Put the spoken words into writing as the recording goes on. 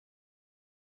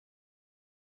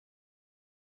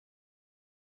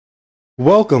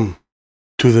Welcome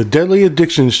to the Deadly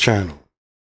Addictions channel.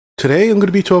 Today I'm going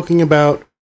to be talking about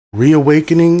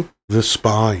reawakening the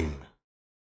spine.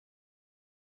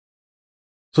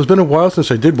 So it's been a while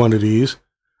since I did one of these.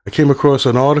 I came across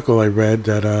an article I read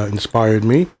that inspired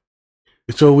me.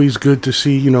 It's always good to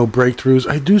see, breakthroughs.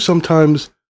 I do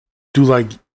sometimes do like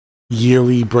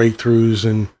yearly breakthroughs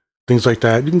and things like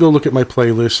that. You can go look at my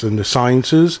playlist and the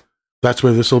sciences. That's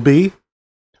where this will be.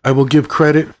 I will give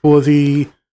credit for the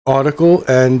article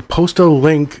and post a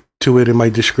link to it in my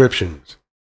descriptions.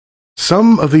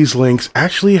 Some of these links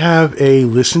actually have a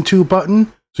listen to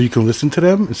button, so you can listen to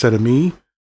them instead of me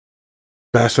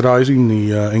bastardizing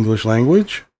the English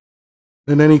language.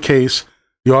 In any case,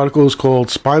 the article is called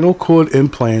Spinal Cord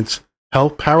Implants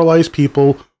Help Paralyzed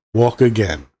People Walk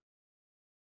Again.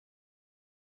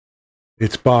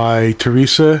 It's by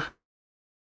Teresa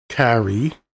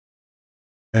Carey,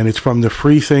 and it's from the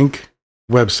Freethink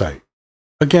website.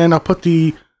 Again, I'll put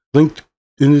the link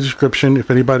in the description if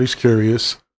anybody's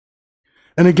curious.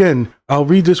 And again, I'll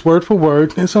read this word for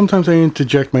word, and sometimes I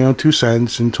interject my own 2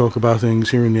 cents and talk about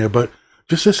things here and there. But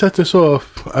just to set this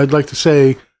off, I'd like to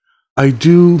say I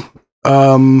do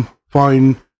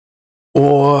find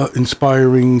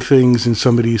awe-inspiring things in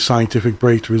some of these scientific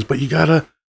breakthroughs, but you gotta,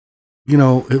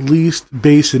 at least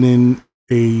base it in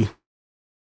a,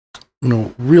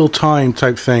 real-time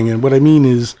type thing. And what I mean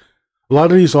is, a lot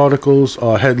of these articles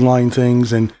are headline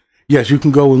things, and yes, you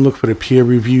can go and look for the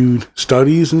peer-reviewed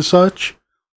studies and such,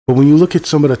 but when you look at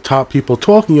some of the top people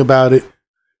talking about it,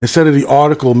 instead of the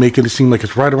article making it seem like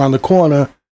it's right around the corner,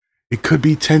 it could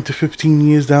be 10 to 15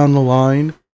 years down the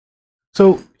line.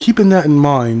 So keeping that in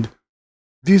mind,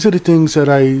 these are the things that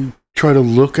I try to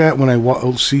look at when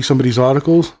I see some of these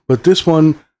articles, but this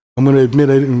one, I'm going to admit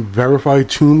I didn't verify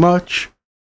too much.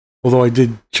 Although I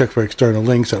did check for external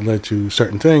links that led to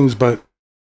certain things, but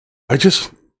I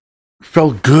just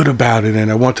felt good about it and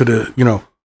I wanted to,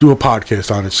 do a podcast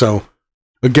on it. So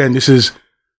again, this is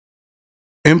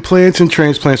Implants and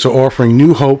Transplants are offering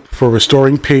new hope for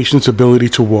restoring patients' ability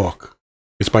to walk.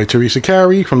 It's by Teresa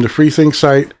Carey from the Freethink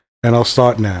site, and I'll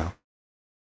start now.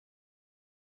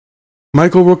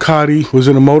 Michael Riccardi was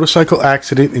in a motorcycle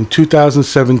accident in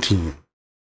 2017.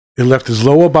 It left his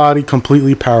lower body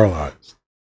completely paralyzed.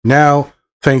 Now,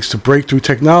 thanks to breakthrough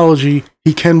technology,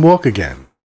 he can walk again.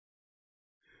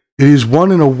 It is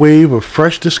one in a wave of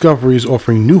fresh discoveries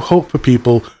offering new hope for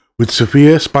people with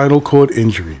severe spinal cord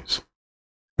injuries.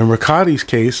 In Riccardi's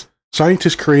case,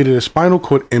 scientists created a spinal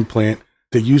cord implant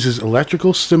that uses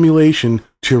electrical stimulation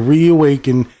to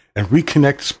reawaken and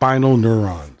reconnect spinal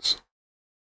neurons.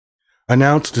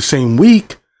 Announced the same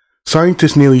week,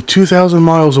 scientists nearly 2,000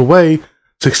 miles away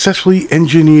successfully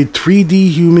engineered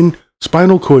 3D human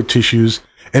spinal cord tissues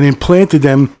and implanted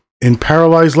them in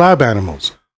paralyzed lab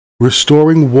animals,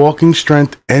 restoring walking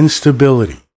strength and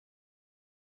stability.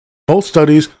 Both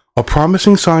studies are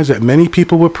promising signs that many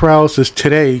people with paralysis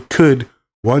today could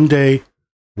one day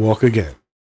walk again.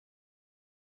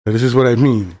 Now, this is what I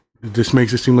mean. This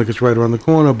makes it seem like it's right around the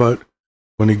corner, but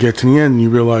when you get to the end, you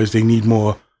realize they need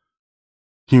more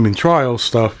human trial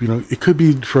stuff. It could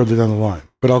be further down the line,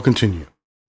 but I'll continue.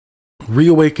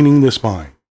 Reawakening the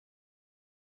spine.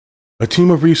 A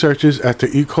team of researchers at the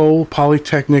École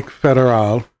Polytechnique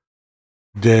Fédérale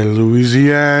de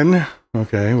Louisiane,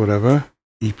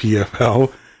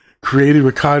 EPFL, created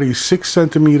Riccardi's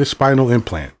 6-centimeter spinal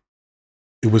implant.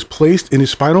 It was placed in his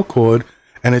spinal cord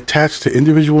and attached to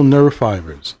individual nerve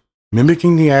fibers,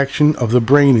 mimicking the action of the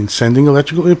brain in sending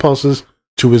electrical impulses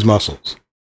to his muscles.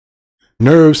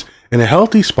 Nerves in a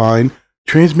healthy spine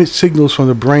transmit signals from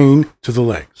the brain to the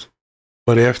legs,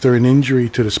 but after an injury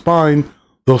to the spine,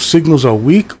 those signals are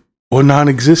weak or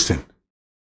non-existent.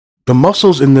 The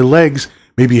muscles in the legs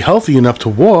may be healthy enough to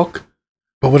walk,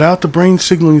 but without the brain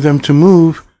signaling them to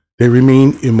move, they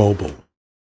remain immobile.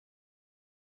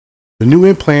 The new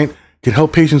implant can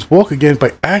help patients walk again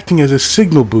by acting as a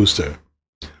signal booster.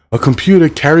 A computer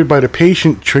carried by the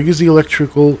patient triggers the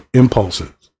electrical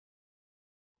impulses.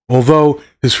 Although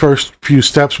his first few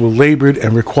steps were labored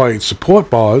and required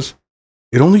support bars,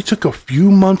 it only took a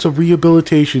few months of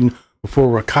rehabilitation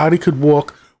before Riccardi could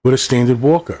walk with a standard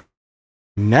walker.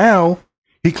 Now,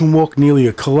 he can walk nearly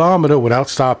 1 kilometer without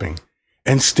stopping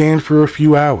and stand for a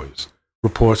few hours,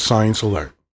 reports Science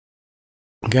Alert.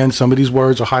 Again, some of these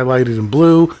words are highlighted in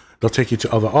blue. They'll take you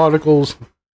to other articles.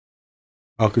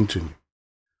 I'll continue.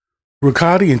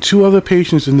 Riccardi and 2 other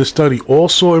patients in the study all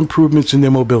saw improvements in their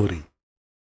mobility,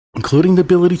 including the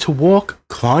ability to walk,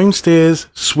 climb stairs,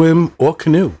 swim, or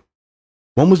canoe.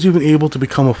 One was even able to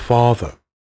become a father.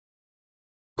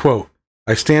 Quote,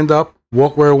 I stand up,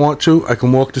 walk where I want to, I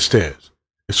can walk the stairs.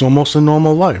 It's almost a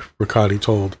normal life, Riccardi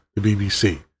told the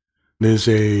BBC. There's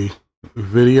a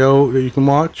video that you can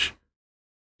watch.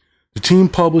 The team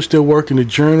published their work in the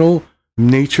journal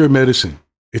Nature Medicine.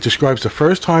 It describes the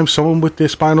first time someone with their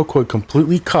spinal cord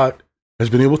completely cut has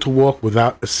been able to walk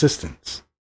without assistance.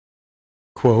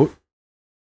 Quote,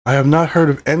 I have not heard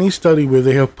of any study where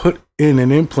they have put in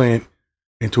an implant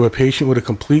into a patient with a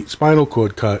complete spinal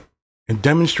cord cut and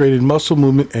demonstrated muscle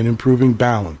movement and improving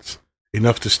balance,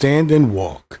 enough to stand and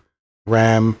walk.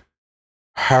 Ram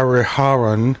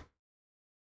Hariharan,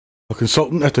 a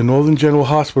consultant at the Northern General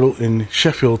Hospital in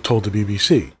Sheffield, told the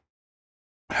BBC.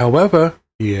 However,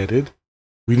 he added,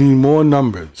 we need more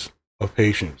numbers of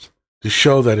patients to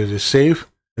show that it is safe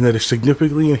and that it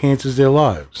significantly enhances their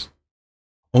lives.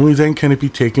 Only then can it be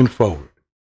taken forward.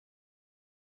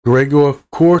 Gregor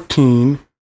Courtine,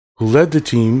 who led the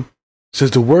team,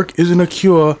 says the work isn't a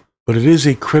cure, but it is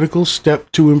a critical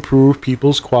step to improve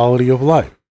people's quality of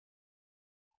life.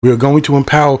 We are going to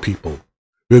empower people.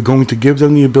 We are going to give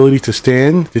them the ability to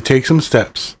stand, to take some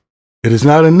steps. It is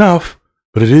not enough,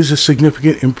 but it is a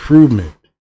significant improvement.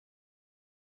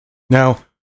 Now,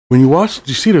 when you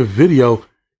see the video,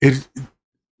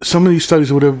 some of these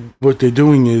studies, what they're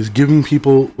doing is giving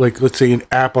people, like, let's say an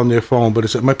app on their phone, but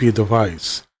it might be a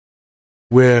device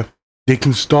where they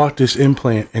can start this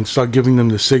implant and start giving them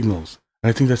the signals. And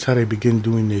I think that's how they begin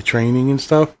doing their training and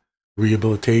stuff,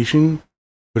 rehabilitation.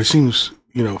 But it seems,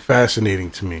 fascinating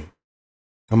to me.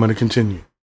 I'm going to continue.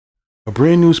 A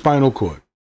brand new spinal cord.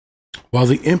 While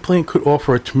the implant could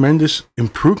offer a tremendous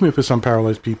improvement for some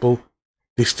paralyzed people,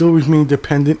 they still remain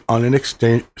dependent on an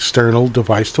external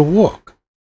device to walk.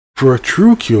 For a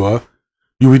true cure,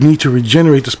 you would need to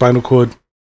regenerate the spinal cord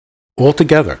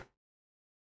altogether.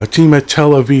 A team at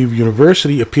Tel Aviv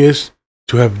University appears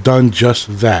to have done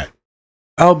just that,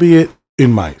 albeit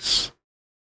in mice.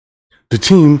 The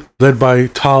team, led by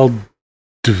Tal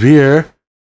Devere,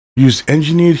 used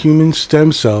engineered human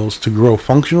stem cells to grow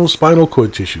functional spinal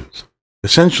cord tissues,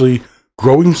 essentially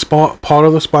growing part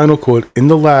of the spinal cord in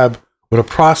the lab with a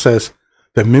process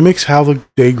that mimics how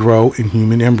they grow in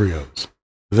human embryos.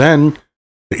 Then,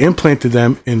 they implanted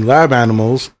them in lab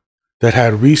animals that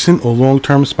had recent or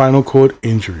long-term spinal cord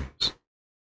injuries.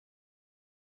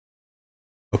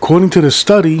 According to the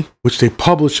study, which they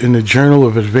published in the Journal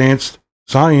of Advanced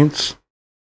Science,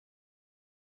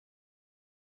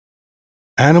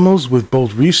 animals with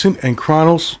both recent and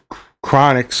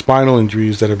chronic spinal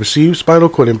injuries that have received spinal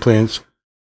cord implants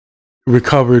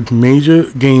recovered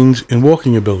major gains in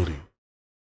walking ability.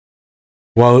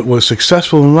 While it was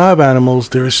successful in lab animals,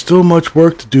 there is still much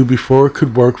work to do before it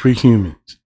could work for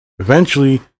humans.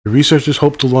 Eventually, the researchers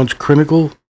hope to launch clinical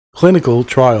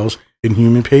trials in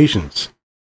human patients.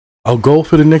 Our goal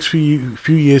for the next few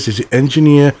years is to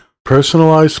engineer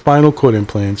personalized spinal cord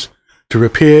implants to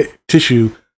repair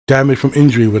tissue damaged from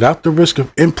injury without the risk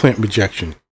of implant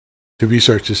rejection, the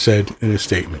researchers said in a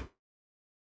statement.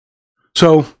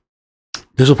 So,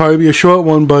 this will probably be a short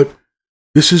one, but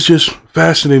this is just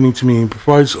fascinating to me and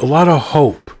provides a lot of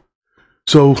hope.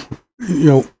 So,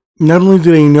 not only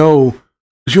do they know,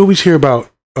 because you always hear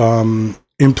about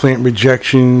implant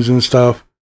rejections and stuff,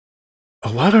 a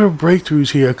lot of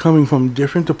breakthroughs here are coming from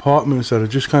different departments that are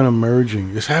just kind of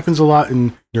merging. This happens a lot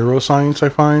in neuroscience, I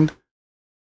find,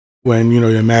 when,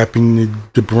 they're mapping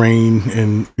the brain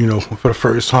and, for the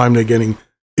first time they're getting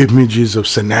images of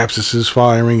synapses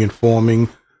firing and forming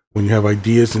when you have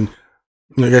ideas. And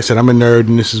like I said, I'm a nerd,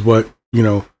 and this is what,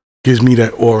 gives me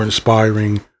that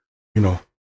awe-inspiring,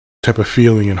 type of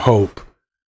feeling and hope.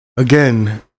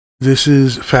 Again, this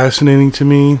is fascinating to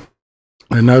me.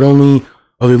 And not only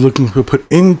are they looking to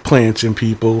put implants in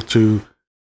people to,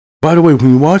 by the way,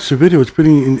 when you watch the video, it's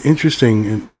pretty interesting,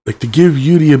 and like to give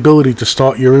you the ability to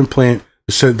start your implant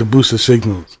to boost the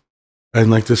signals.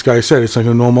 And like this guy said, it's like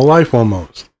a normal life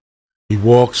almost. He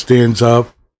walks, stands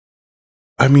up.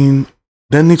 I mean,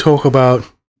 then they talk about,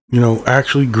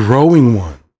 actually growing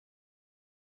one.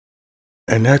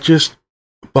 And that just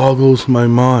boggles my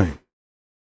mind.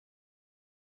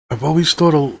 I've always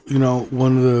thought,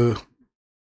 one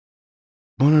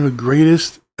of the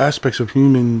greatest aspects of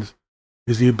humans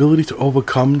is the ability to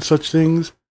overcome such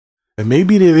things. And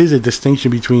maybe there is a distinction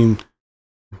between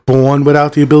born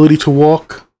without the ability to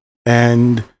walk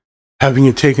and having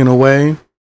it taken away.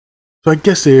 So I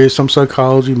guess there is some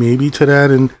psychology maybe to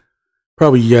that, and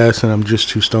probably yes, and I'm just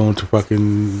too stoned to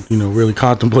fucking, really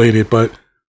contemplate it. But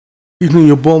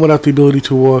you're born without the ability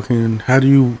to walk, and how do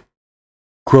you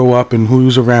grow up, and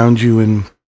who's around you, and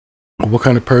what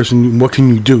kind of person, what can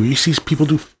you do? You see people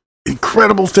do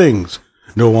incredible things.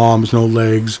 No arms, no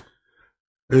legs,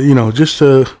 just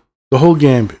the whole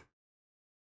gambit.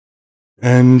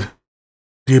 and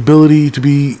the ability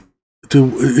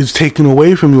is taken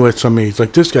away from you at some age.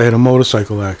 Like this guy had a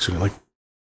motorcycle accident. Like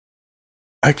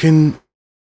I can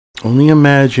only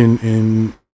imagine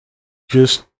in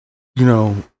just,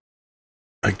 I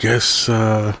guess,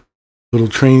 little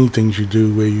training things you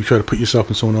do where you try to put yourself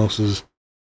in someone else's,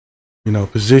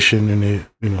 position in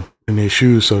in their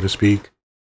shoes, so to speak,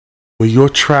 where you're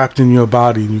trapped in your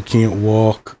body and you can't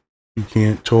walk, you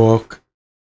can't talk.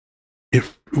 It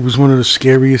was one of the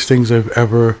scariest things I've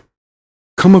ever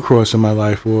come across in my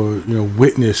life or,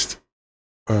 witnessed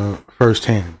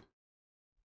firsthand.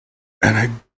 And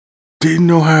I didn't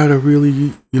know how to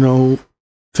really,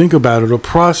 think about it or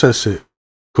process it.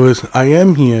 Because I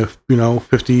am here,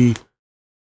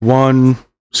 51,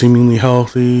 seemingly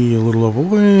healthy, a little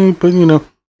overweight, but,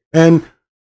 and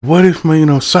what if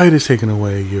my, sight is taken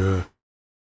away, your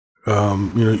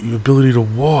ability to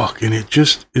walk, and it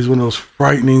just is one of those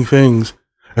frightening things.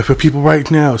 And for people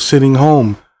right now sitting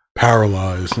home,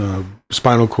 paralyzed,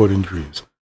 spinal cord injuries,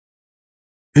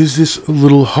 is this a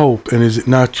little hope? And is it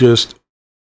not just,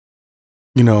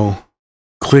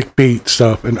 clickbait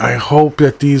stuff? And I hope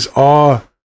that these are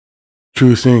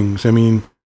true things. I mean,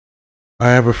 I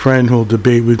have a friend who'll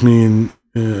debate with me, and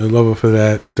I love her for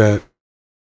that,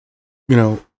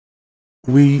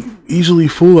 we easily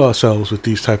fool ourselves with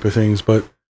these type of things. But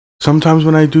sometimes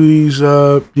when I do these,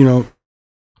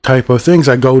 type of things,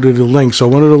 I go to the link. So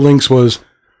one of the links was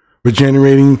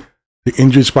regenerating the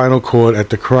injured spinal cord at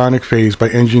the chronic phase by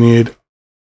engineered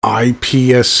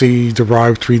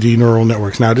iPSC-derived 3D neural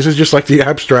networks. Now, this is just like the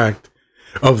abstract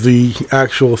of the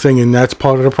actual thing, and that's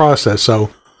part of the process. So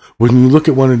when you look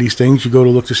at one of these things, you go to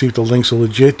look to see if the links are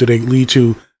legit. Do they lead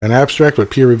to an abstract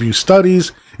with peer-reviewed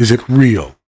studies? Is it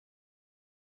real?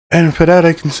 And for that,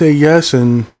 I can say yes.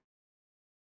 And,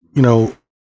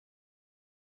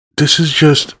 this is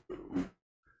just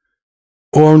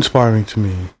awe-inspiring to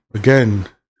me. Again,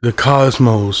 the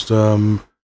cosmos,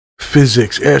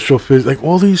 physics, astrophysics, like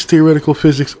all these theoretical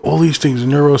physics, all these things,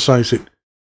 neuroscience,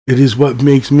 it is what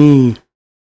makes me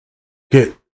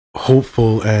get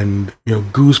hopeful and,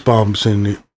 goosebumps, and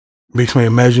it makes my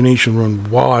imagination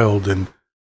run wild. And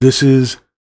this is,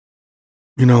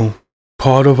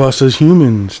 part of us as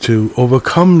humans to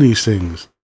overcome these things.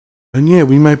 And yeah,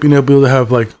 we might be able to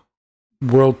have like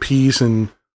world peace and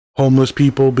homeless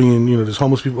people being, there's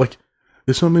homeless people. Like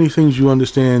there's so many things you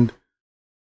understand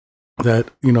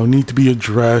that, need to be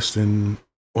addressed. And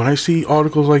when I see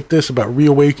articles like this about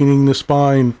reawakening the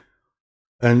spine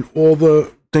and all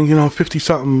the things, 50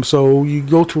 something. So you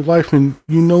go through life and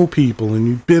people and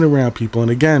you've been around people.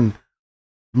 And again,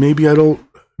 maybe I'm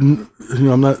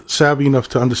not savvy enough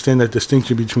to understand that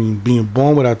distinction between being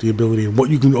born without the ability and what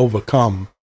you can overcome.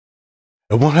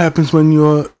 And what happens when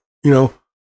you're,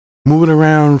 moving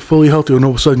around fully healthy and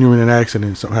all of a sudden you're in an accident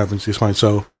and something happens to your spine.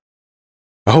 So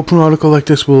I hope an article like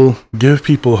this will give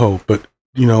people hope, but,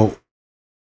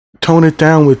 tone it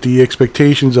down with the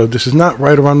expectations of this is not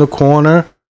right around the corner,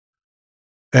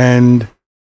 and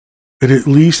it at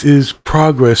least is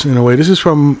progress in a way. This is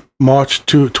from March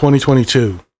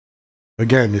 2022.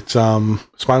 Again, it's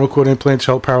Spinal Cord Implants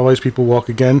Help Paralyzed People Walk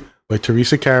Again by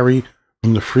Teresa Carey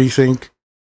from the Freethink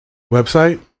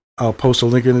website. I'll post a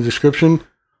link in the description.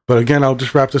 But again, I'll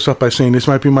just wrap this up by saying this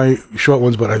might be my short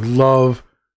ones, but I love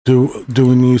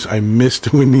doing these. I miss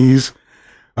doing these.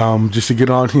 Just to get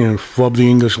on here and flub the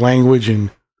English language,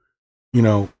 and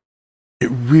it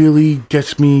really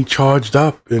gets me charged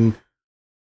up. And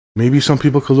maybe some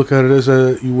people could look at it as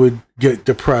you would get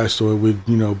depressed or it would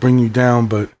bring you down.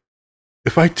 But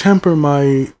if I temper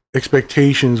my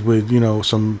expectations with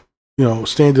some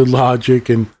standard logic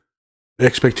and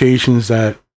expectations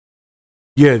that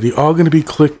they are going to be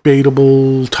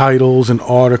clickbaitable titles and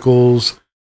articles.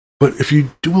 But if you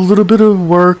do a little bit of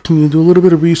work and you do a little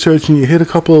bit of research and you hit a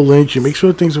couple of links, you make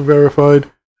sure things are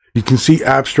verified, you can see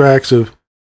abstracts of,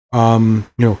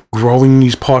 growing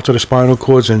these parts of the spinal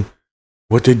cords and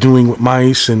what they're doing with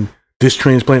mice, and this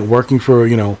transplant working for,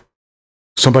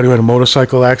 somebody who had a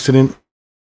motorcycle accident,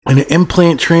 and an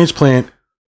implant transplant.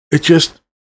 It just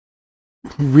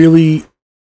really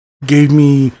gave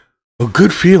me a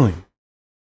good feeling.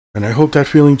 And I hope that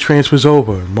feeling transfers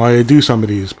over and why I do some of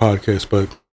these podcasts.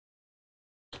 But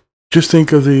just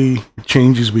think of the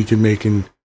changes we can make in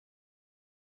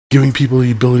giving people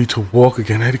the ability to walk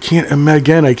again. I can't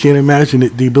imagine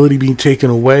it, the ability being taken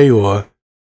away or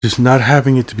just not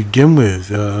having it to begin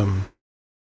with. I'm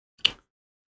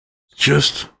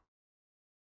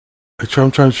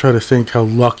trying to think how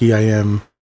lucky I am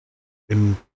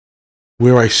in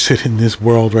where I sit in this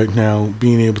world right now,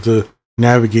 being able to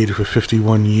navigate it for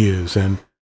 51 years, and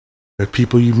that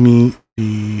people you meet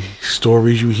the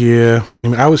stories you hear. I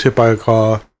mean, I was hit by a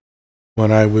car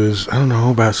when I was, I don't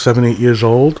know, about 7, 8 years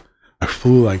old. I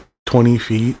flew like 20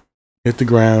 feet, hit the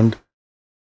ground.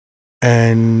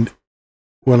 And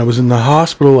when I was in the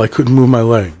hospital, I couldn't move my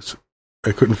legs.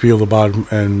 I couldn't feel the bottom,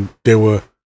 and they were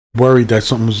worried that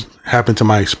something was happened to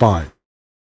my spine.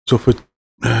 So for,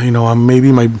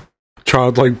 maybe my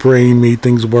childlike brain made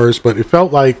things worse, but it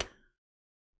felt like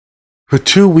for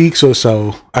 2 weeks or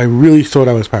so, I really thought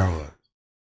I was paralyzed.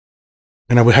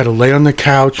 And I had to lay on the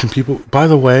couch, and people, by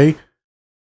the way,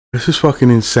 this is fucking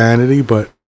insanity,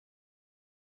 but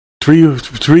three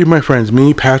of my friends,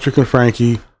 me, Patrick, and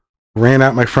Frankie, ran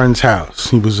out my friend's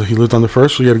house. He lived on the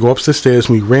first floor. We had to go up the stairs,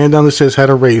 and we ran down the stairs, had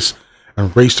a race,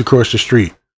 and raced across the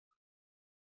street.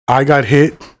 I got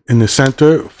hit in the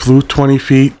center, flew 20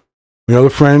 feet. My other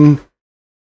friend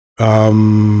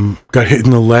got hit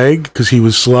in the leg because he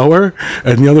was slower,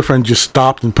 and the other friend just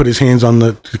stopped and put his hands on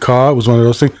the car. It was one of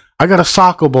those things. I got a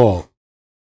soccer ball.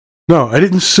 No, I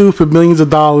didn't sue for millions of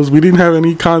dollars. We didn't have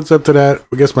any concept of that.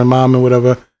 I guess my mom and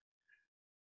whatever.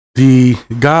 The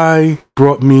guy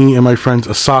brought me and my friends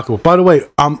a soccer ball. By the way,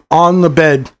 I'm on the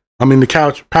bed. I'm in the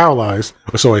couch, paralyzed,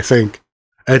 or so I think.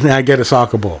 And I get a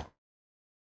soccer ball.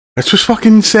 That's just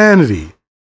fucking insanity.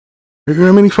 You know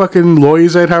how many fucking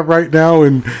lawyers I'd have right now?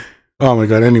 And oh my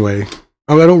god, anyway.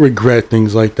 I don't regret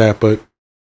things like that, but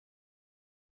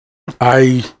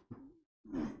I,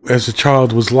 as a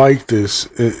child, was like this,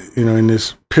 in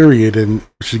this period, and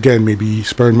which again maybe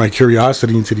spurred my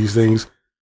curiosity into these things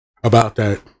about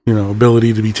that,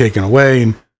 ability to be taken away.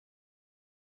 And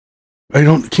I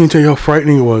can't tell you how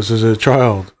frightening it was as a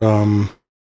child. And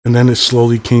then it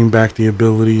slowly came back, the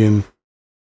ability and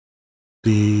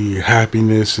the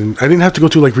happiness, and I didn't have to go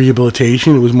through like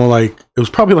rehabilitation. It was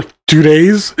probably like 2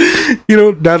 days,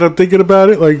 now that I'm thinking about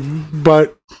it,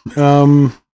 but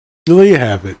there you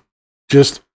have it.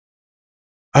 Just,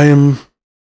 I am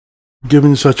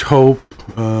given such hope,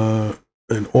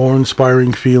 an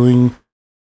awe-inspiring feeling,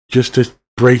 just at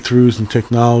breakthroughs in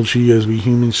technology as we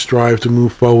humans strive to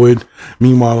move forward.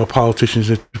 Meanwhile, the politicians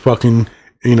are fucking,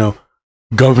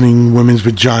 governing women's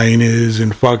vaginas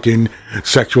and fucking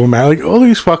sexual malady. All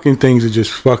these fucking things are just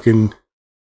fucking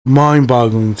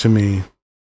mind-boggling to me.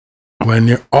 When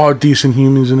there are decent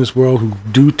humans in this world who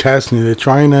do tests and they're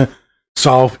trying to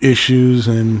solve issues,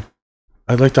 and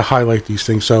I'd like to highlight these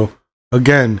things. So,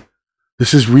 again,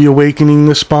 this is Reawakening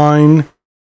the Spine.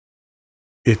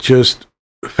 It just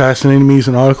fascinated me as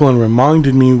an article and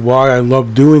reminded me why I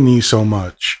love doing these so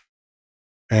much.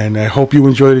 And I hope you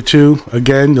enjoyed it too.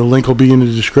 Again, the link will be in the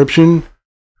description.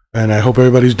 And I hope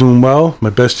everybody's doing well. My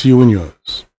best to you and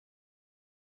yours.